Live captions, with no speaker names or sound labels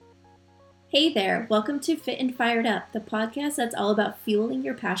Hey there, welcome to Fit and Fired Up, the podcast that's all about fueling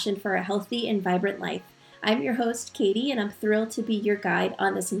your passion for a healthy and vibrant life. I'm your host, Katie, and I'm thrilled to be your guide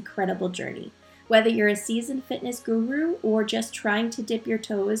on this incredible journey. Whether you're a seasoned fitness guru or just trying to dip your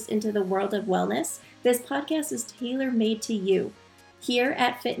toes into the world of wellness, this podcast is tailor-made to you. Here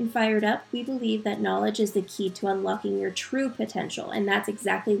at Fit and Fired Up, we believe that knowledge is the key to unlocking your true potential, and that's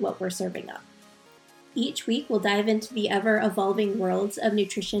exactly what we're serving up. Each week, we'll dive into the ever-evolving worlds of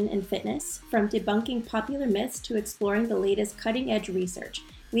nutrition and fitness. From debunking popular myths to exploring the latest cutting-edge research,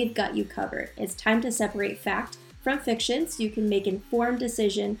 we've got you covered. It's time to separate fact from fiction so you can make an informed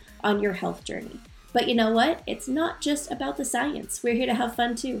decision on your health journey. But you know what? It's not just about the science. We're here to have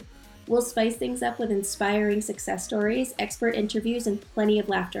fun too. We'll spice things up with inspiring success stories, expert interviews, and plenty of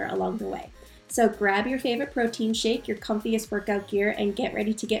laughter along the way. So grab your favorite protein shake, your comfiest workout gear, and get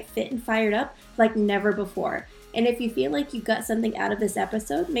ready to get fit and fired up like never before. And if you feel like you got something out of this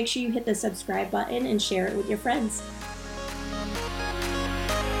episode, make sure you hit the subscribe button and share it with your friends.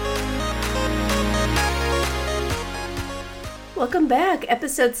 Welcome back,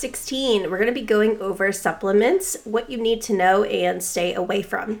 episode 16. We're going to be going over supplements, what you need to know and stay away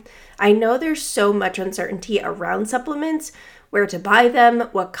from. I know there's so much uncertainty around supplements, where to buy them,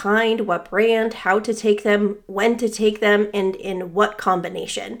 what kind, what brand, how to take them, when to take them, and in what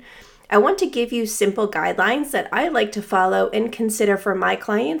combination. I want to give you simple guidelines that I like to follow and consider for my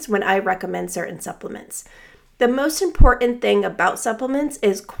clients when I recommend certain supplements. The most important thing about supplements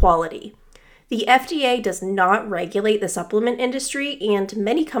is quality. The FDA does not regulate the supplement industry, and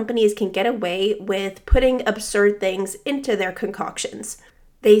many companies can get away with putting absurd things into their concoctions.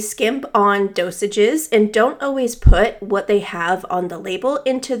 They skimp on dosages and don't always put what they have on the label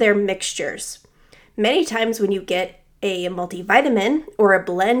into their mixtures. Many times when you get a multivitamin or a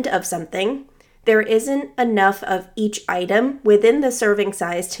blend of something, there isn't enough of each item within the serving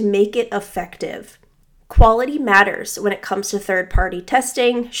size to make it effective. Quality matters when it comes to third-party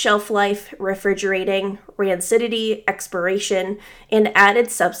testing, shelf life, refrigerating, rancidity, expiration, and added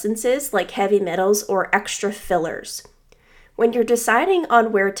substances like heavy metals or extra fillers. When you're deciding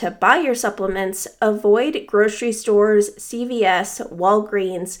on where to buy your supplements, avoid grocery stores, CVS,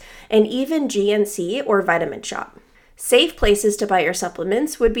 Walgreens, and even GNC or Vitamin Shop. Safe places to buy your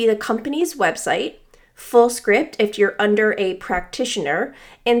supplements would be the company's website, Fullscript if you're under a practitioner,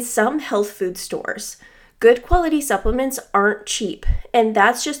 and some health food stores. Good quality supplements aren't cheap, and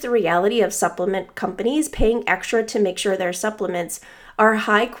that's just the reality of supplement companies paying extra to make sure their supplements are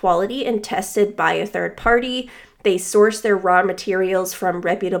high quality and tested by a third party. They source their raw materials from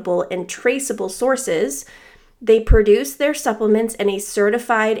reputable and traceable sources. They produce their supplements in a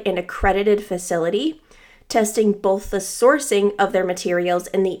certified and accredited facility, testing both the sourcing of their materials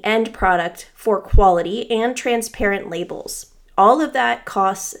and the end product for quality and transparent labels. All of that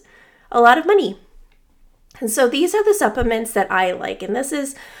costs a lot of money. And so these are the supplements that I like, and this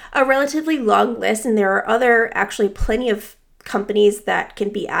is a relatively long list, and there are actually plenty of companies that can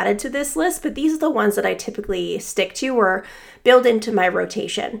be added to this list, but these are the ones that I typically stick to or build into my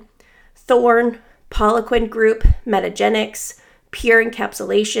rotation. Thorne, Poliquin Group, Metagenics, Pure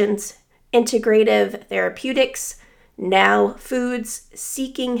Encapsulations, Integrative Therapeutics, Now Foods,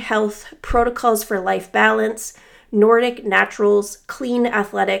 Seeking Health, Protocols for Life Balance, Nordic Naturals, Clean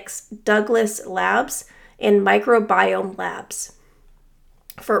Athletics, Douglas Labs, and Microbiome Labs.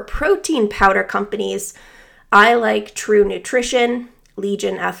 For protein powder companies, I like True Nutrition,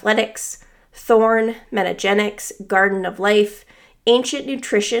 Legion Athletics, Thorne, Metagenics, Garden of Life, Ancient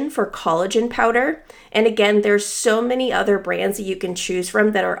Nutrition for collagen powder. And again, there's so many other brands that you can choose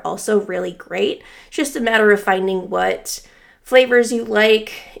from that are also really great. It's just a matter of finding what flavors you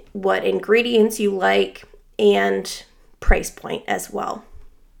like, what ingredients you like, and price point as well.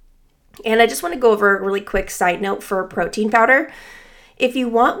 And I just want to go over a really quick side note for protein powder. If you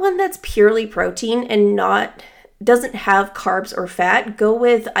want one that's purely protein and doesn't have carbs or fat, go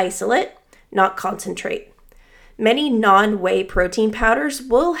with isolate, not concentrate. Many non-whey protein powders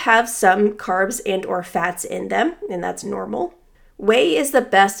will have some carbs and or fats in them, and that's normal. Whey is the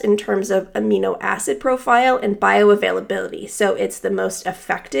best in terms of amino acid profile and bioavailability, so it's the most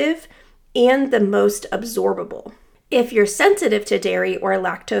effective and the most absorbable. If you're sensitive to dairy or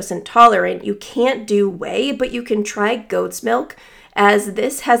lactose intolerant, you can't do whey, but you can try goat's milk, as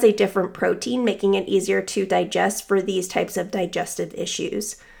this has a different protein, making it easier to digest for these types of digestive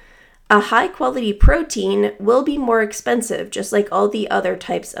issues. A high-quality protein will be more expensive, just like all the other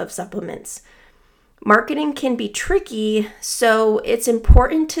types of supplements. Marketing can be tricky, so it's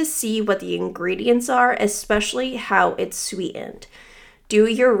important to see what the ingredients are, especially how it's sweetened. Do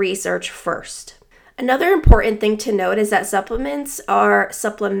your research first. Another important thing to note is that supplements are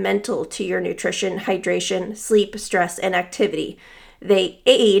supplemental to your nutrition, hydration, sleep, stress, and activity. They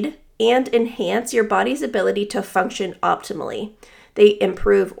aid and enhance your body's ability to function optimally. They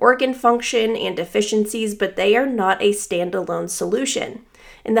improve organ function and efficiencies, but they are not a standalone solution.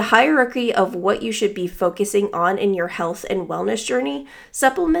 In the hierarchy of what you should be focusing on in your health and wellness journey,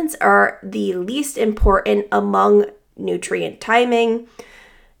 supplements are the least important among nutrient timing,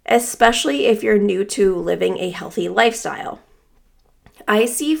 especially if you're new to living a healthy lifestyle. I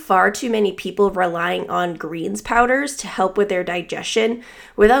see far too many people relying on greens powders to help with their digestion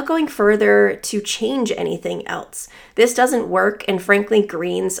without going further to change anything else. This doesn't work, and frankly,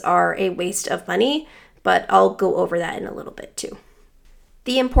 greens are a waste of money, but I'll go over that in a little bit too.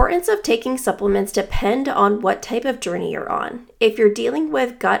 The importance of taking supplements depend on what type of journey you're on. If you're dealing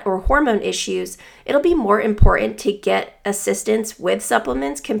with gut or hormone issues, it'll be more important to get assistance with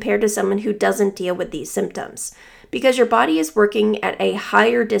supplements compared to someone who doesn't deal with these symptoms, because your body is working at a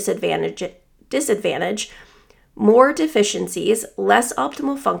higher disadvantage, more deficiencies, less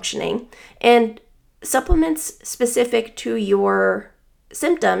optimal functioning, and supplements specific to your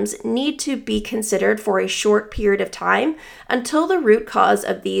symptoms need to be considered for a short period of time until the root cause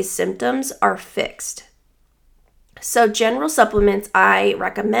of these symptoms are fixed. So general supplements I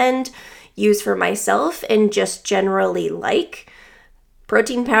recommend, use for myself, and just generally like.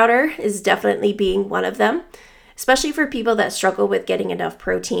 Protein powder is definitely being one of them, especially for people that struggle with getting enough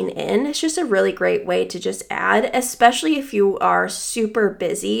protein in. It's just a really great way to just add, especially if you are super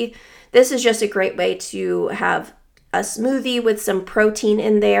busy. This is just a great way to have a smoothie with some protein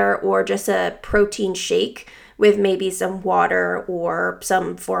in there, or just a protein shake with maybe some water or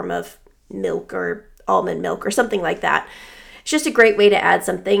some form of milk or almond milk or something like that. It's just a great way to add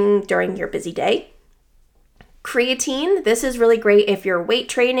something during your busy day. Creatine, this is really great if you're weight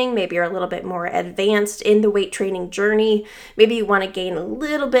training, maybe you're a little bit more advanced in the weight training journey, maybe you want to gain a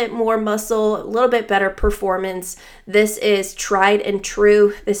little bit more muscle, a little bit better performance. This is tried and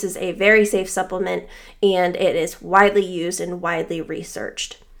true. This is a very safe supplement, and it is widely used and widely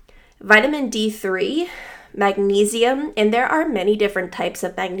researched. Vitamin D3, magnesium, and there are many different types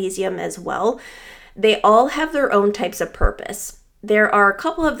of magnesium as well. They all have their own types of purpose. There are a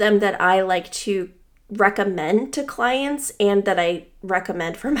couple of them that I like to recommend to clients and that I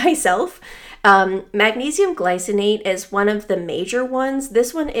recommend for myself. Magnesium glycinate is one of the major ones.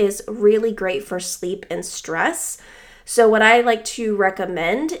 This one is really great for sleep and stress. So what I like to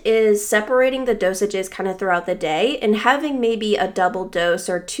recommend is separating the dosages kind of throughout the day and having maybe a double dose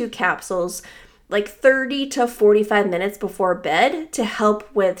or 2 capsules like 30 to 45 minutes before bed to help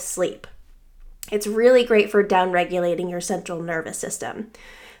with sleep. It's really great for downregulating your central nervous system.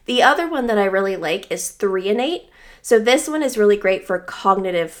 The other one that I really like is threonate. So this one is really great for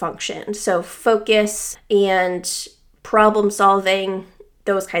cognitive function. So focus and problem solving,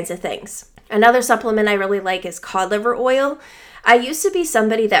 those kinds of things. Another supplement I really like is cod liver oil. I used to be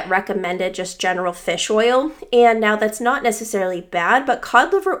somebody that recommended just general fish oil, and now that's not necessarily bad, but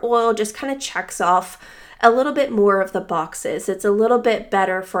cod liver oil just kind of checks off a little bit more of the boxes. It's a little bit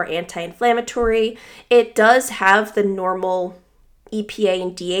better for anti-inflammatory. It does have the normal EPA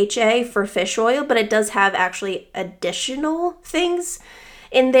and DHA for fish oil, but it does have actually additional things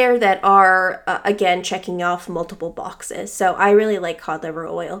in there that are, again, checking off multiple boxes. So I really like cod liver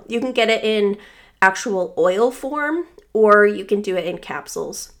oil. You can get it in actual oil form, or you can do it in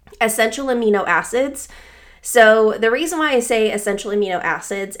capsules. Essential amino acids. So the reason why I say essential amino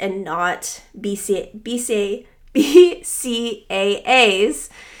acids and not BCAAs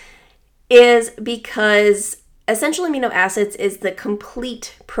is because essential amino acids is the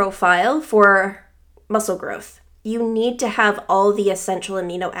complete profile for muscle growth. You need to have all the essential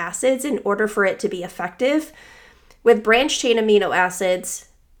amino acids in order for it to be effective. With branched chain amino acids,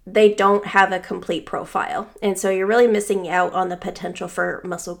 they don't have a complete profile. And so you're really missing out on the potential for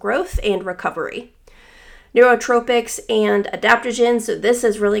muscle growth and recovery. Neurotropics and adaptogens. So this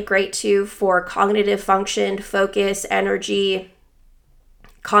is really great too for cognitive function, focus, energy,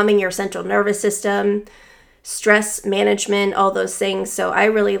 calming your central nervous system, stress management, all those things. So I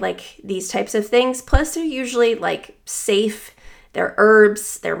really like these types of things. Plus they're usually like safe. They're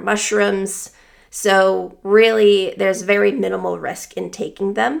herbs, they're mushrooms. So really there's very minimal risk in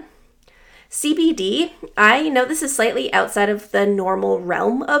taking them. CBD, I know this is slightly outside of the normal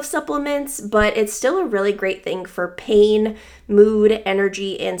realm of supplements, but it's still a really great thing for pain, mood,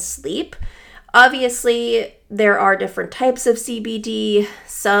 energy, and sleep. Obviously, there are different types of CBD.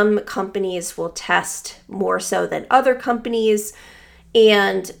 Some companies will test more so than other companies,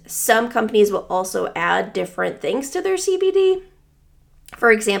 and some companies will also add different things to their CBD.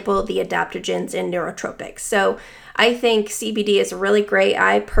 For example, the adaptogens and neurotropics. So I think CBD is really great.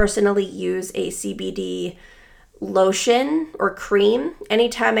 I personally use a CBD lotion or cream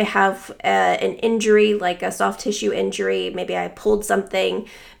anytime I have an injury, like a soft tissue injury. Maybe I pulled something,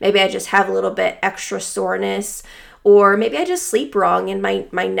 maybe I just have a little bit extra soreness, or maybe I just sleep wrong and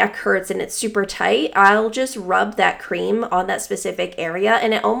my neck hurts and it's super tight. I'll just rub that cream on that specific area,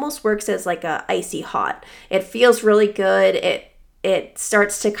 and it almost works as like a icy hot. It feels really good. It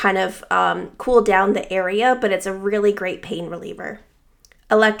starts to kind of cool down the area, but it's a really great pain reliever.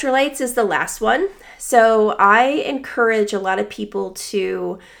 Electrolytes is the last one. So I encourage a lot of people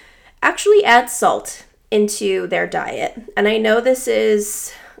to actually add salt into their diet. And I know this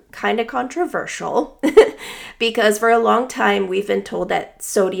is kind of controversial because for a long time we've been told that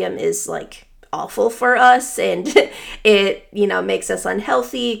sodium is like awful for us and it, makes us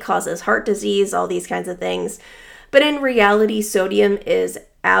unhealthy, causes heart disease, all these kinds of things. But in reality, sodium is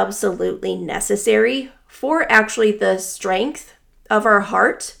absolutely necessary for actually the strength of our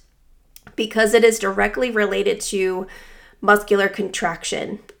heart, because it is directly related to muscular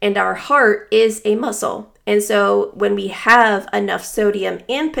contraction, and our heart is a muscle. And so when we have enough sodium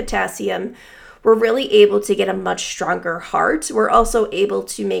and potassium, we're really able to get a much stronger heart. We're also able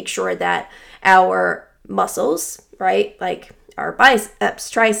to make sure that our muscles, right, like our biceps,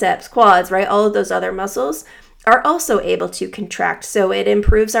 triceps, quads, right, all of those other muscles are also able to contract. So it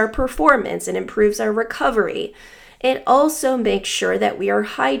improves our performance, it improves our recovery. It also makes sure that we are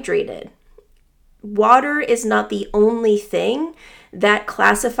hydrated. Water is not the only thing that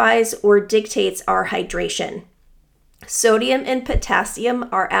classifies or dictates our hydration. Sodium and potassium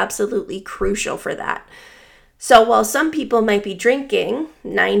are absolutely crucial for that. So while some people might be drinking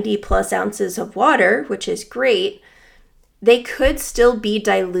 90 plus ounces of water, which is great, they could still be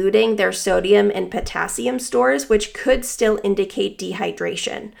diluting their sodium and potassium stores, which could still indicate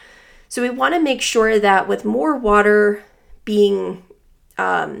dehydration. So we want to make sure that with more water being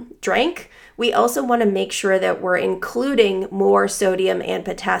drank, we also want to make sure that we're including more sodium and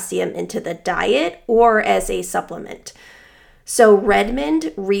potassium into the diet or as a supplement. So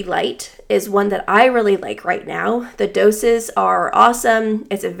Redmond Relight is one that I really like right now. The doses are awesome.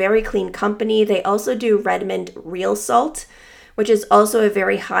 It's a very clean company. They also do Redmond Real Salt, which is also a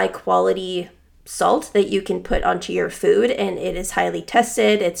very high quality salt that you can put onto your food, and it is highly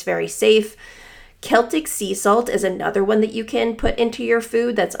tested. It's very safe. Celtic sea salt is another one that you can put into your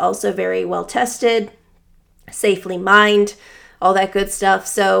food that's also very well tested, safely mined, all that good stuff.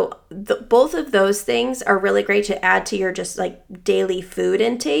 So both of those things are really great to add to your just like daily food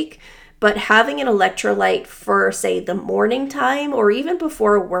intake. But having an electrolyte for, say, the morning time or even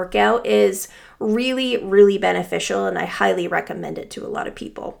before a workout is really, really beneficial, and I highly recommend it to a lot of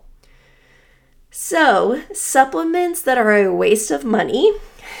people. So, supplements that are a waste of money.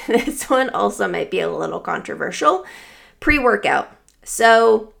 This one also might be a little controversial. Pre-workout.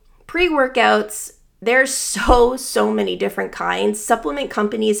 So, pre-workouts, there's so many different kinds. Supplement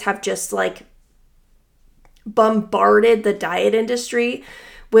companies have just like bombarded the diet industry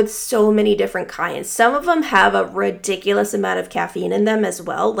with so many different kinds. Some of them have a ridiculous amount of caffeine in them as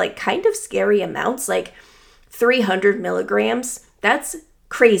well, like kind of scary amounts, like 300 milligrams. That's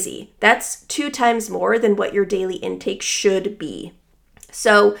crazy. That's 2 times more than what your daily intake should be.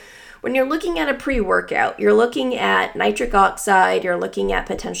 So when you're looking at a pre-workout, you're looking at nitric oxide, you're looking at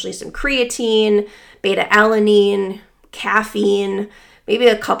potentially some creatine, beta-alanine, caffeine, maybe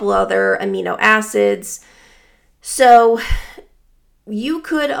a couple other amino acids. So you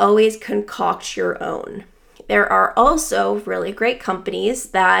could always concoct your own. There are also really great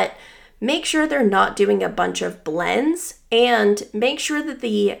companies that make sure they're not doing a bunch of blends and make sure that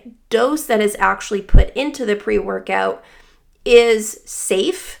the dose that is actually put into the pre-workout is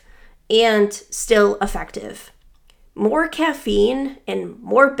safe and still effective. More caffeine and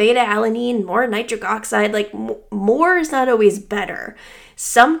more beta-alanine, more nitric oxide, like more is not always better.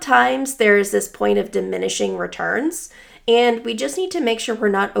 Sometimes there's this point of diminishing returns, and we just need to make sure we're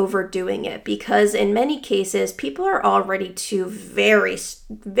not overdoing it, because in many cases, people are already too very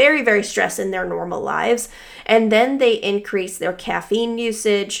stressed in their normal lives, and then they increase their caffeine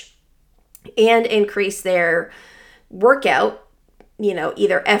usage and increase their workout,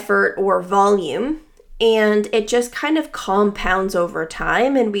 either effort or volume, and it just kind of compounds over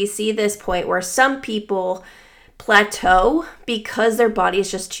time. And we see this point where some people plateau because their body is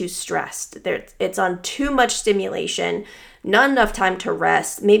just too stressed. It's on too much stimulation, not enough time to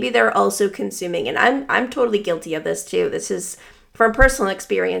rest. Maybe they're also consuming, and I'm totally guilty of this too. This is from personal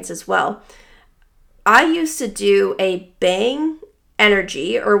experience as well. I used to do a Bang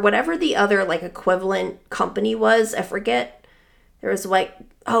Energy or whatever the other like equivalent company was. I forget There was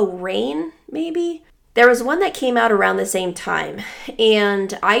Reign, maybe? There was one that came out around the same time.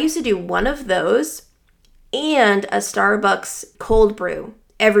 And I used to do one of those and a Starbucks cold brew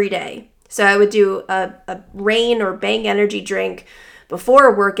every day. So I would do a Reign or Bang energy drink before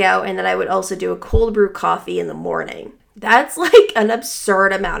a workout, and then I would also do a cold brew coffee in the morning. That's like an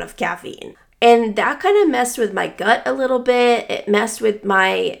absurd amount of caffeine. And that kind of messed with my gut a little bit. It messed with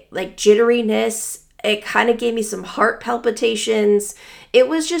my jitteriness. It kind of gave me some heart palpitations. It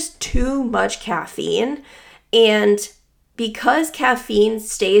was just too much caffeine. And because caffeine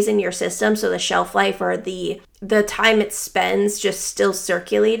stays in your system, so the shelf life or the time it spends just still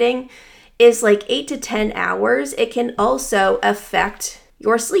circulating is 8 to 10 hours, it can also affect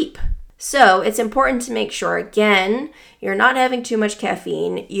your sleep. So it's important to make sure, again, you're not having too much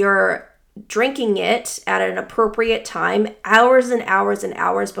caffeine. You're drinking it at an appropriate time, hours and hours and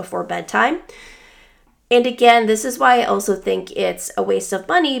hours before bedtime. And again, this is why I also think it's a waste of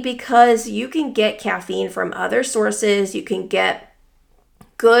money, because you can get caffeine from other sources. You can get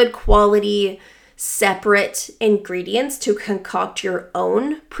good quality, separate ingredients to concoct your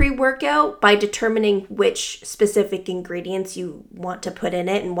own pre-workout by determining which specific ingredients you want to put in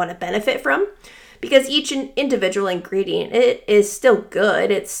it and want to benefit from. Because each individual ingredient, it is still good,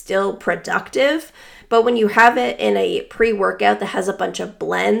 it's still productive, but when you have it in a pre-workout that has a bunch of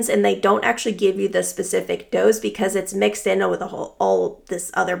blends and they don't actually give you the specific dose because it's mixed in with all this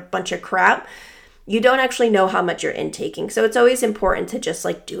other bunch of crap, you don't actually know how much you're intaking. So it's always important to just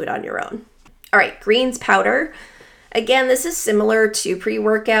do it on your own. All right, greens powder. Again, this is similar to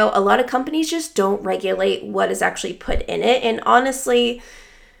pre-workout. A lot of companies just don't regulate what is actually put in it. And honestly,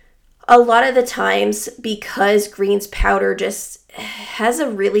 a lot of the times, because greens powder just has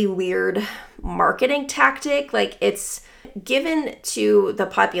a really weird marketing tactic, it's given to the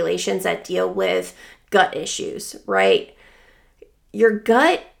populations that deal with gut issues, right? Your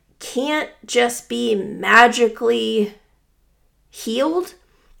gut can't just be magically healed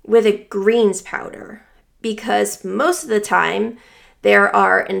with a greens powder, because most of the time there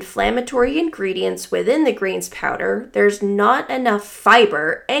are inflammatory ingredients within the greens powder. There's not enough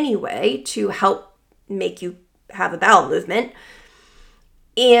fiber anyway to help make you have a bowel movement,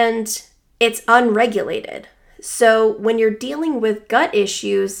 and it's unregulated. So when you're dealing with gut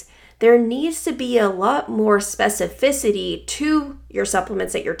issues, there needs to be a lot more specificity to your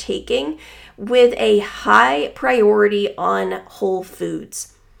supplements that you're taking, with a high priority on whole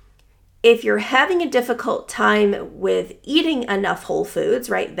foods. If you're having a difficult time with eating enough whole foods,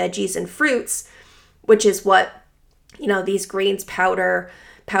 right, veggies and fruits, which is what, these greens powders,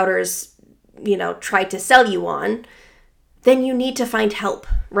 try to sell you on, then you need to find help,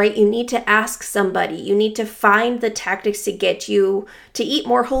 right? You need to ask somebody. You need to find the tactics to get you to eat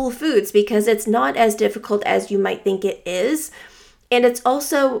more whole foods, because it's not as difficult as you might think it is. And it's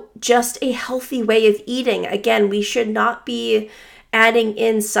also just a healthy way of eating. Again, we should not be adding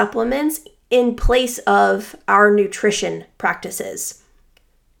in supplements in place of our nutrition practices.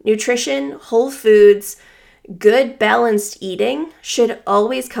 Nutrition, whole foods, good balanced eating should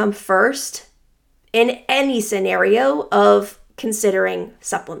always come first in any scenario of considering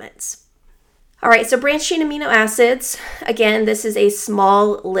supplements. All right, so branched chain amino acids. Again, this is a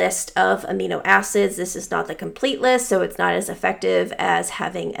small list of amino acids. This is not the complete list, so it's not as effective as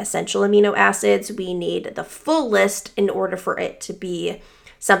having essential amino acids. We need the full list in order for it to be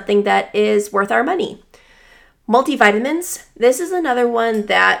something that is worth our money. Multivitamins. This is another one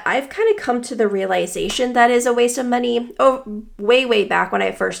that I've kind of come to the realization that is a waste of money. Way back when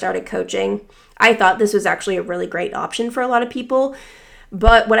I first started coaching, I thought this was actually a really great option for a lot of people.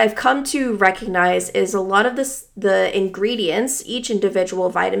 But what I've come to recognize is a lot of the ingredients, each individual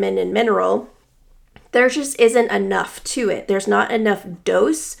vitamin and mineral, there just isn't enough to it. There's not enough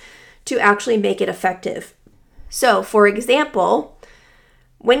dose to actually make it effective. So, for example,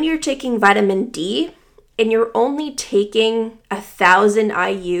 when you're taking vitamin D and you're only taking 1,000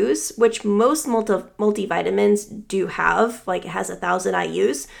 IUs, which most multivitamins do have, it has 1,000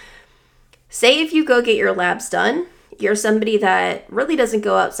 IUs. Say if you go get your labs done, you're somebody that really doesn't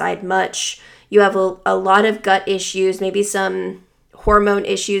go outside much. You have a lot of gut issues, maybe some hormone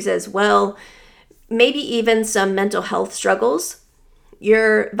issues as well, maybe even some mental health struggles.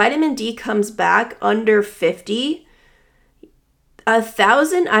 Your vitamin D comes back under 50.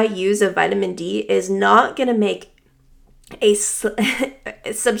 1,000 IUs of vitamin D is not going to make a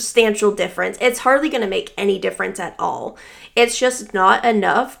substantial difference. It's hardly going to make any difference at all. It's just not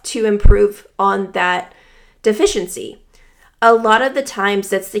enough to improve on that deficiency. A lot of the times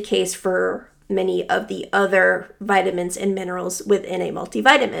that's the case for many of the other vitamins and minerals within a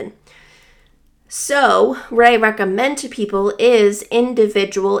multivitamin. So what I recommend to people is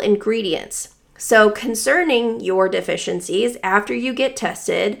individual ingredients. So concerning your deficiencies, after you get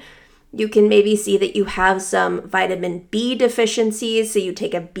tested, you can maybe see that you have some vitamin B deficiencies. So you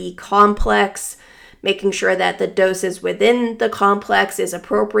take a B complex, making sure that the doses within the complex is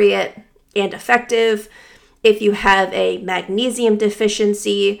appropriate and effective. If you have a magnesium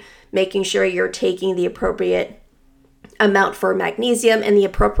deficiency, making sure you're taking the appropriate amount for magnesium and the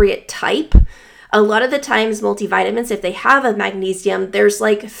appropriate type. A lot of the times multivitamins, if they have a magnesium, there's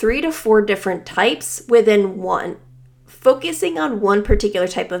like 3 to 4 different types within one. Focusing on one particular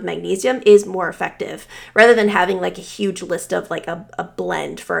type of magnesium is more effective rather than having like a huge list of like a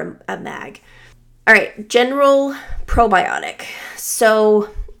blend for a mag. All right, general probiotic. So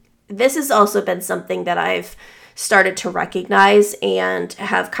this has also been something that I've started to recognize and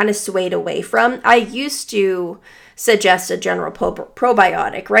have kind of swayed away from. I used to suggest a general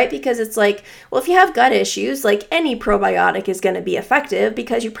probiotic, right? Because it's like, well, if you have gut issues, like any probiotic is going to be effective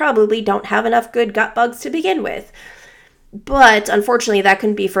because you probably don't have enough good gut bugs to begin with. But unfortunately, that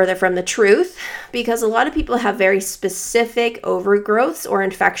couldn't be further from the truth because a lot of people have very specific overgrowths or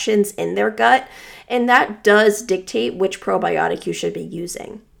infections in their gut, and that does dictate which probiotic you should be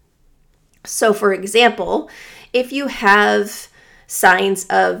using. So for example, if you have signs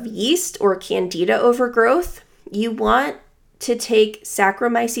of yeast or candida overgrowth, you want to take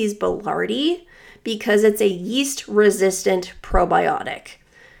Saccharomyces boulardii because it's a yeast-resistant probiotic.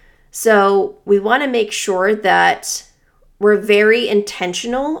 So we want to make sure that we're very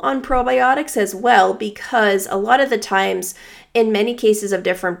intentional on probiotics as well, because a lot of the times, in many cases of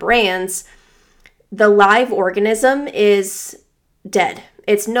different brands, the live organism is dead.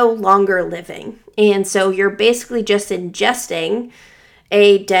 It's no longer living. And so you're basically just ingesting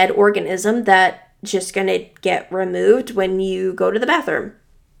a dead organism that just going to get removed when you go to the bathroom.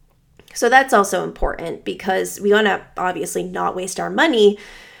 So that's also important because we want to obviously not waste our money,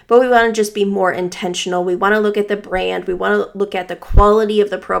 but we want to just be more intentional. We want to look at the brand. We want to look at the quality of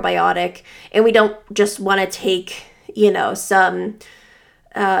the probiotic, and we don't just want to take, some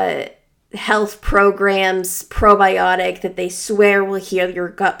health programs probiotic that they swear will heal your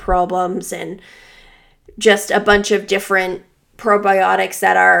gut problems and just a bunch of different probiotics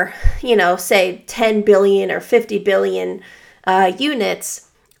that are, say 10 billion or 50 billion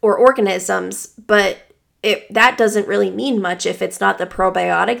units or organisms, but that doesn't really mean much if it's not the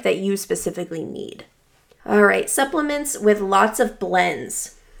probiotic that you specifically need. All right, supplements with lots of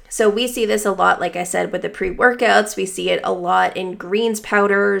blends. So we see this a lot, like I said, with the pre-workouts. We see it a lot in greens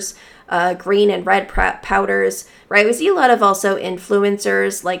powders, green and red powders, right? We see a lot of also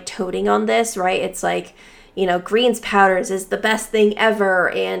influencers like toting on this, right? It's like, greens powders is the best thing ever,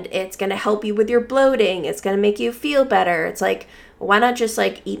 and it's going to help you with your bloating. It's going to make you feel better. It's like, why not just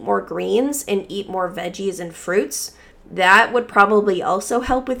like eat more greens and eat more veggies and fruits? That would probably also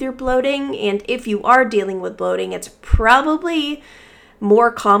help with your bloating. And if you are dealing with bloating, it's probably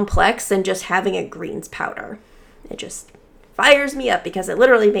more complex than just having a greens powder. It just fires me up because it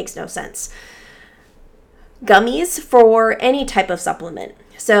literally makes no sense. Gummies for any type of supplement.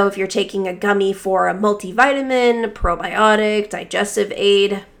 So if you're taking a gummy for a multivitamin, probiotic, digestive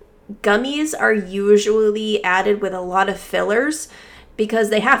aid, gummies are usually added with a lot of fillers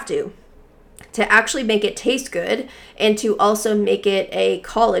because they have to actually make it taste good and to also make it a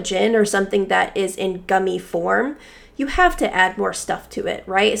collagen or something that is in gummy form. You have to add more stuff to it,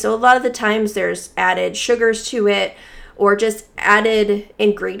 right? So a lot of the times there's added sugars to it or just added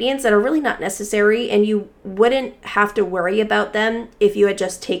ingredients that are really not necessary, and you wouldn't have to worry about them if you had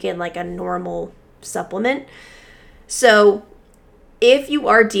just taken like a normal supplement. So if you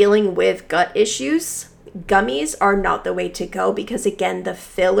are dealing with gut issues, gummies are not the way to go because, again, the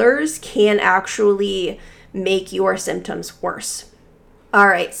fillers can actually make your symptoms worse. All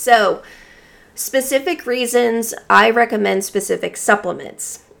right, so specific reasons I recommend specific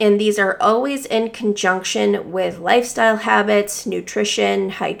supplements. And these are always in conjunction with lifestyle habits,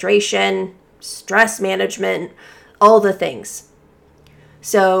 nutrition, hydration, stress management, all the things.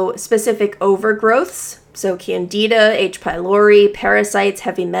 So specific overgrowths, so candida, H. pylori, parasites,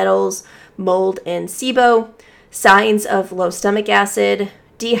 heavy metals, mold, and SIBO, signs of low stomach acid,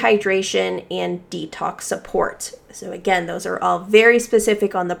 dehydration, and detox support. So again, those are all very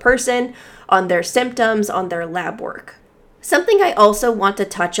specific on the person, on their symptoms, on their lab work. Something I also want to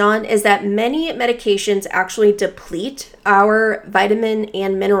touch on is that many medications actually deplete our vitamin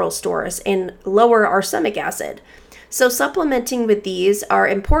and mineral stores and lower our stomach acid. So supplementing with these are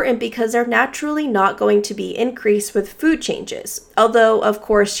important because they're naturally not going to be increased with food changes. Although, of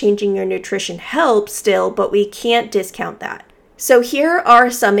course, changing your nutrition helps still, but we can't discount that. So here are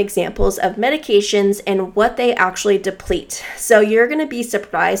some examples of medications and what they actually deplete. So you're going to be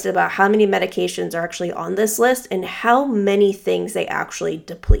surprised about how many medications are actually on this list and how many things they actually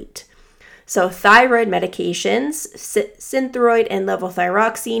deplete. So thyroid medications, Synthroid and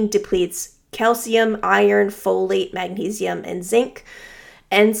levothyroxine depletes calcium, iron, folate, magnesium, and zinc.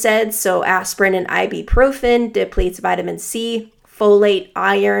 NSAIDs, so aspirin and ibuprofen, depletes vitamin C, folate,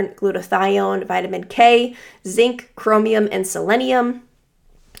 iron, glutathione, vitamin K, zinc, chromium, and selenium.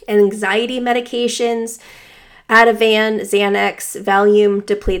 Anxiety medications, Ativan, Xanax, Valium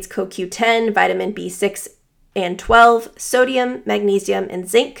depletes CoQ10, vitamin B6 and 12, sodium, magnesium, and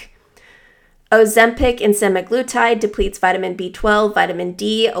zinc. Ozempic and semaglutide depletes vitamin B12, vitamin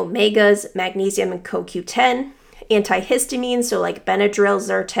D, omegas, magnesium, and CoQ10. Antihistamines, so like Benadryl,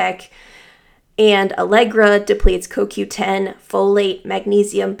 Zyrtec, and Allegra depletes CoQ10, folate,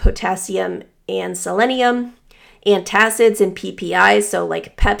 magnesium, potassium, and selenium. Antacids and PPIs, so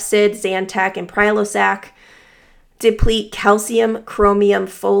like Pepcid, Zantac, and Prilosec, deplete calcium, chromium,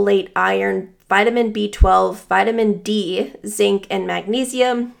 folate, iron, vitamin B12, vitamin D, zinc, and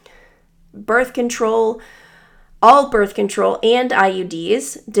magnesium. Birth control, all birth control and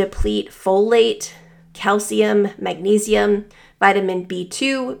IUDs deplete folate, calcium, magnesium, vitamin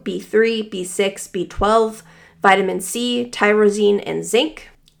B2, B3, B6, B12, vitamin C, tyrosine, and zinc.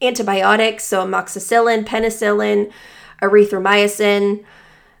 Antibiotics, so amoxicillin, penicillin, erythromycin,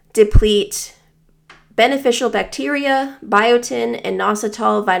 deplete beneficial bacteria, biotin,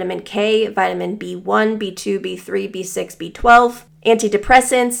 inositol, vitamin K, vitamin B1, B2, B3, B6, B12.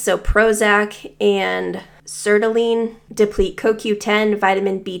 Antidepressants, so Prozac and sertraline, deplete CoQ10,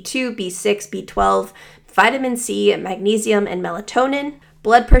 vitamin B2, B6, B12, vitamin C, magnesium, and melatonin.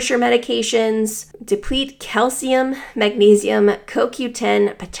 Blood pressure medications deplete calcium, magnesium,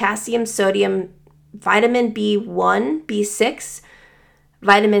 CoQ10, potassium, sodium, vitamin B1, B6,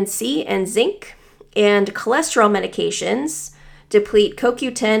 vitamin C, and zinc. And cholesterol medications deplete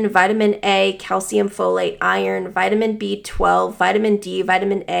CoQ10, vitamin A, calcium, folate, iron, vitamin B12, vitamin D,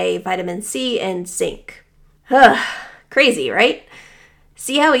 vitamin A, vitamin C, and zinc. Crazy, right?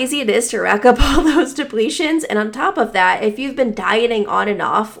 See how easy it is to rack up all those depletions? And on top of that, if you've been dieting on and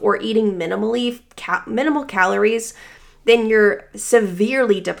off or eating minimal calories, then you're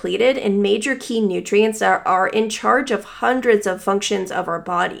severely depleted in major key nutrients that are in charge of hundreds of functions of our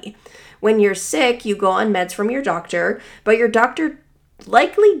body. When you're sick, you go on meds from your doctor, but your doctor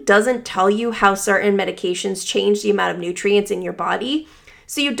likely doesn't tell you how certain medications change the amount of nutrients in your body.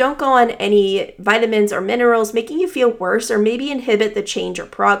 So you don't go on any vitamins or minerals, making you feel worse or maybe inhibit the change or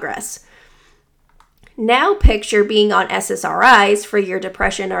progress. Now picture being on SSRIs for your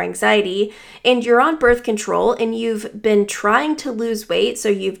depression or anxiety, and you're on birth control and you've been trying to lose weight. So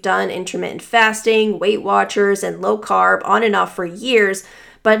you've done intermittent fasting, Weight Watchers, and low carb on and off for years,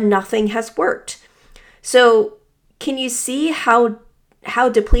 but nothing has worked. So can you see how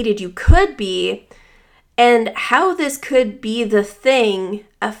depleted you could be and how this could be the thing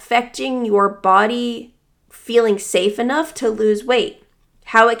affecting your body feeling safe enough to lose weight?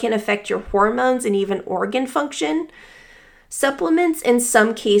 How it can affect your hormones and even organ function? Supplements in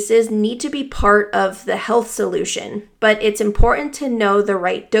some cases need to be part of the health solution, but it's important to know the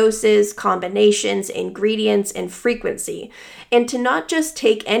right doses, combinations, ingredients, and frequency, and to not just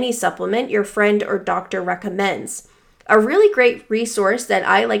take any supplement your friend or doctor recommends. A really great resource that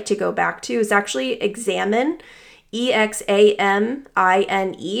I like to go back to is actually Examine,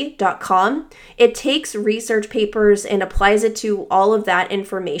 examine.com. It takes research papers and applies it to all of that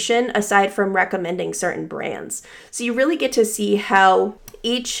information aside from recommending certain brands. So you really get to see how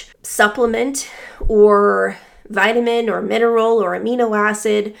each supplement or vitamin or mineral or amino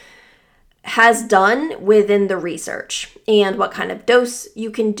acid has done within the research and what kind of dose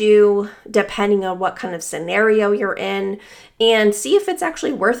you can do depending on what kind of scenario you're in, and see if it's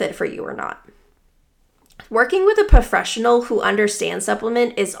actually worth it for you or not. Working with a professional who understands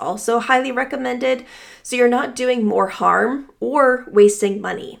supplement is also highly recommended, so you're not doing more harm or wasting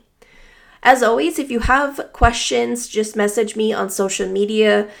money. As always, if you have questions, just message me on social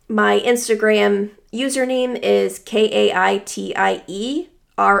media. My Instagram username is KAITIEROUX,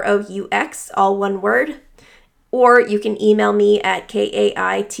 all one word. Or you can email me at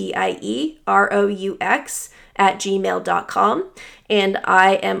KAITIEROUX@gmail.com. And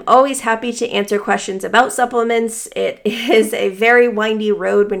I am always happy to answer questions about supplements. It is a very windy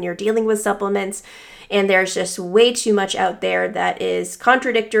road when you're dealing with supplements, and there's just way too much out there that is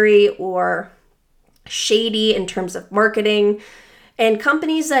contradictory or shady in terms of marketing. And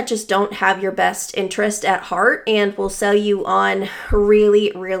companies that just don't have your best interest at heart and will sell you on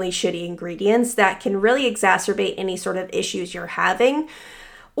really, really shitty ingredients that can really exacerbate any sort of issues you're having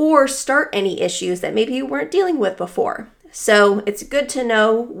or start any issues that maybe you weren't dealing with before. So it's good to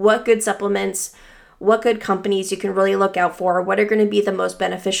know what good supplements, what good companies you can really look out for, what are going to be the most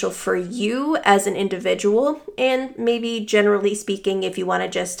beneficial for you as an individual, and maybe generally speaking, if you want to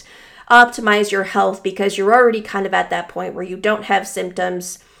just optimize your health because you're already kind of at that point where you don't have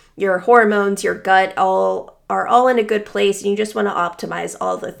symptoms, your hormones, your gut are all in a good place, and you just want to optimize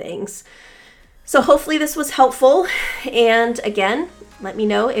all the things. So hopefully this was helpful. And again, let me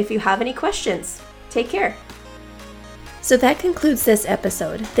know if you have any questions. Take care. So that concludes this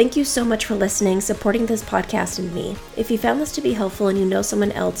episode. Thank you so much for listening, supporting this podcast and me. If you found this to be helpful and you know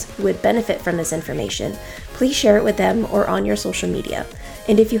someone else who would benefit from this information, please share it with them or on your social media.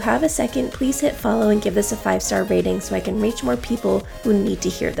 And if you have a second, please hit follow and give this a 5-star rating so I can reach more people who need to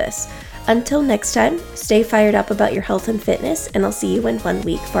hear this. Until next time, stay fired up about your health and fitness, and I'll see you in 1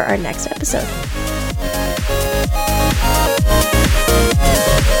 week for our next episode.